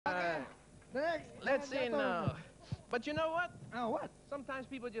Let's see now. But you know what? Oh, what? Sometimes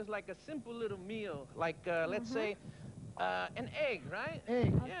people just like a simple little meal, like let's say an egg, right?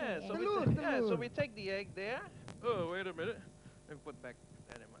 Egg. Yeah. Okay. So we take the egg there. Oh, wait a minute. Let me put back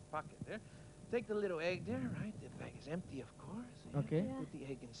that in my pocket there. Take the little egg there, right? The bag is empty, of course. Yeah. Okay. Put the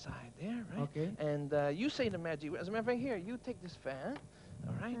egg inside there, right? Okay. And you say the magic word. As a matter of fact, here, you take this fan.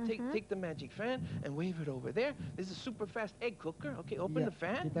 All right, take the magic fan and wave it over there. This is a super fast egg cooker. Okay, open the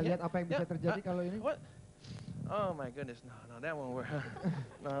fan. Kita lihat apa yang bisa terjadi kalau ini. What? Oh my goodness, no, that won't work.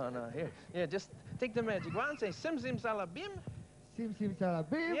 No, here. Yeah, just take the magic wand, say sim sim salabim. Sim sim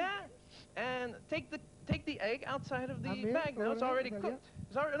salabim. Yeah, and take the egg outside of the bag now. It's already cooked.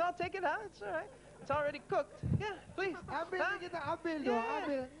 It's already. No, take it out. It's all right. It's already cooked. Yeah, please. Ambil kita ambil dong,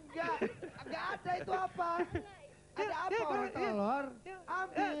 ambil. Enggak ada itu apa? Ada apa? Telur.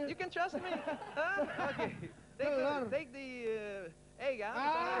 Ambil. You can trust me. Okay. Take the egg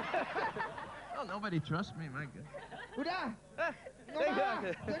out. Oh, nobody trusts me, my God. Udah.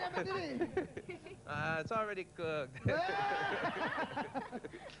 It's already cooked.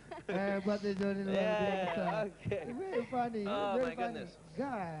 Hebat ya Johnny, luar biasa. Okay. Very funny. Oh, very my funny. goodness.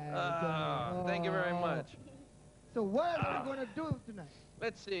 Guys. Thank you very much. So what are we going to do tonight?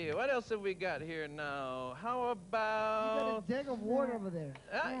 Let's see. What else have we got here now? How about... You got a jug of water over there.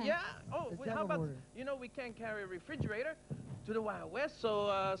 Yeah. Oh, how about... You know, we can't carry a refrigerator to the Wild West, so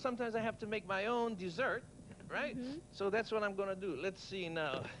sometimes I have to make my own dessert, right? So that's what I'm going to do. Let's see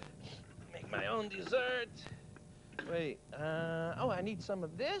now. Make my own dessert. Wait. Oh, I need some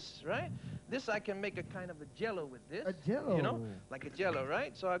of this, right? This I can make a kind of a jello with this. A jello? You know, like a jello,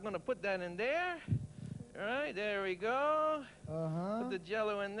 right? So I'm going to put that in there. All right, there we go. Put the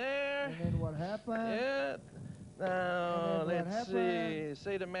jello in there. And then what happened? Yeah. Now, let's see.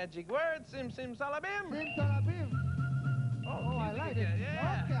 Say the magic word. Sim sim salabim. Sim salabim. Oh, I like it.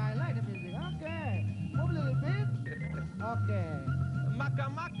 Yeah. Okay, I like the music. Okay. Move a little bit. Okay. Maka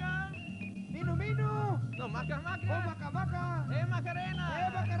maka. Minu minu. No, maka maka. Oh, maka maka. Hey, Macarena.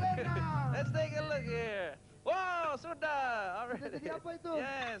 Hey, Macarena. Let's take a look here. Whoa, sudah. Already. Jadi apa itu?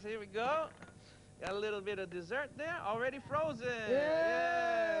 Yes, here we go. Got a little bit of dessert there, already frozen.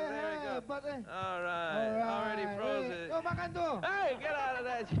 Yeah, there we go. All right, already frozen. Oh, makan tuh. Hey, get out of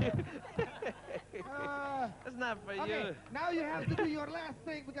that. That's not for you. Now you have to do your last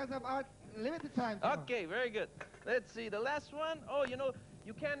thing because of our limited time. Okay, very good. Let's see, the last one. Oh, you know,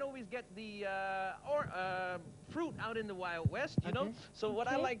 you can't always get the fruit out in the Wild West, you know? So what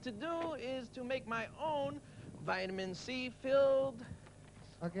I like to do is to make my own vitamin C filled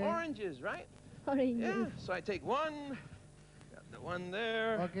oranges, right? Oranges. Yeah, so I take one, got the one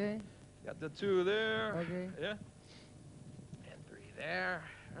there. Okay. Got the two there. Okay. Yeah. And three there,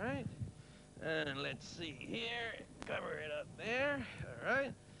 all right? And let's see here, cover it up there, all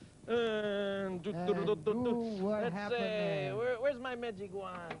right? And what happened say, where's my magic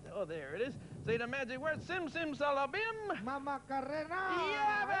wand? Oh, there it is. Say the magic word, sim sim salabim. Mama Carrera.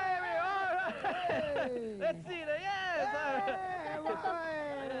 Yeah, baby, all right. Hey. Let's see the yes. Hey, all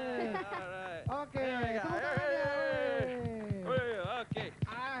right. Okay. Okay.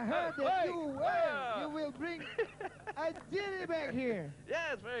 I heard that you will bring a jelly back here.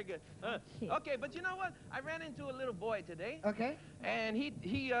 Yes, very good. Okay, but you know what? I ran into a little boy today. Okay. And he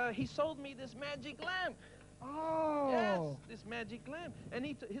sold me this magic lamp. Oh. Yes, this magic lamp. And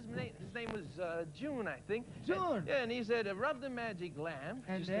his name was June, I think. June. And he said, rub the magic lamp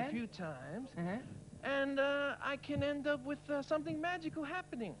and just then? a few times. And I can end up with something magical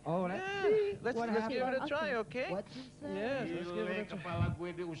happening. Oh, let's yeah. see. Let's give it a try, okay? What you say? Yes, let's give it a try. Kepala gue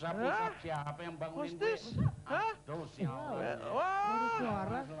diusap-usap, siapa yang bangunin What's gue? this? Huh? Tuh, siapa? Ada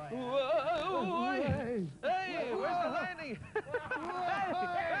suara. Whoa! Hey, where's the lighting?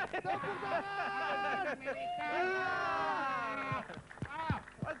 Tepuk tangan!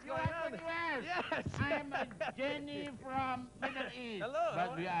 What's going on? Yes. I'm Jenny from Middle East. Hello.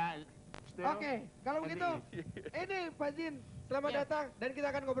 But we are still Oke, kalau begitu, ini Pak Jin, selamat datang dan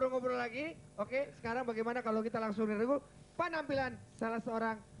kita akan ngobrol-ngobrol lagi. Oke, sekarang bagaimana kalau kita langsung review penampilan salah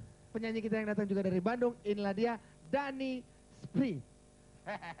seorang penyanyi kita yang datang juga dari Bandung. Inilah dia, Dani Spree.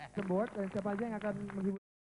 Keyboard dan siapa aja yang akan menghibur.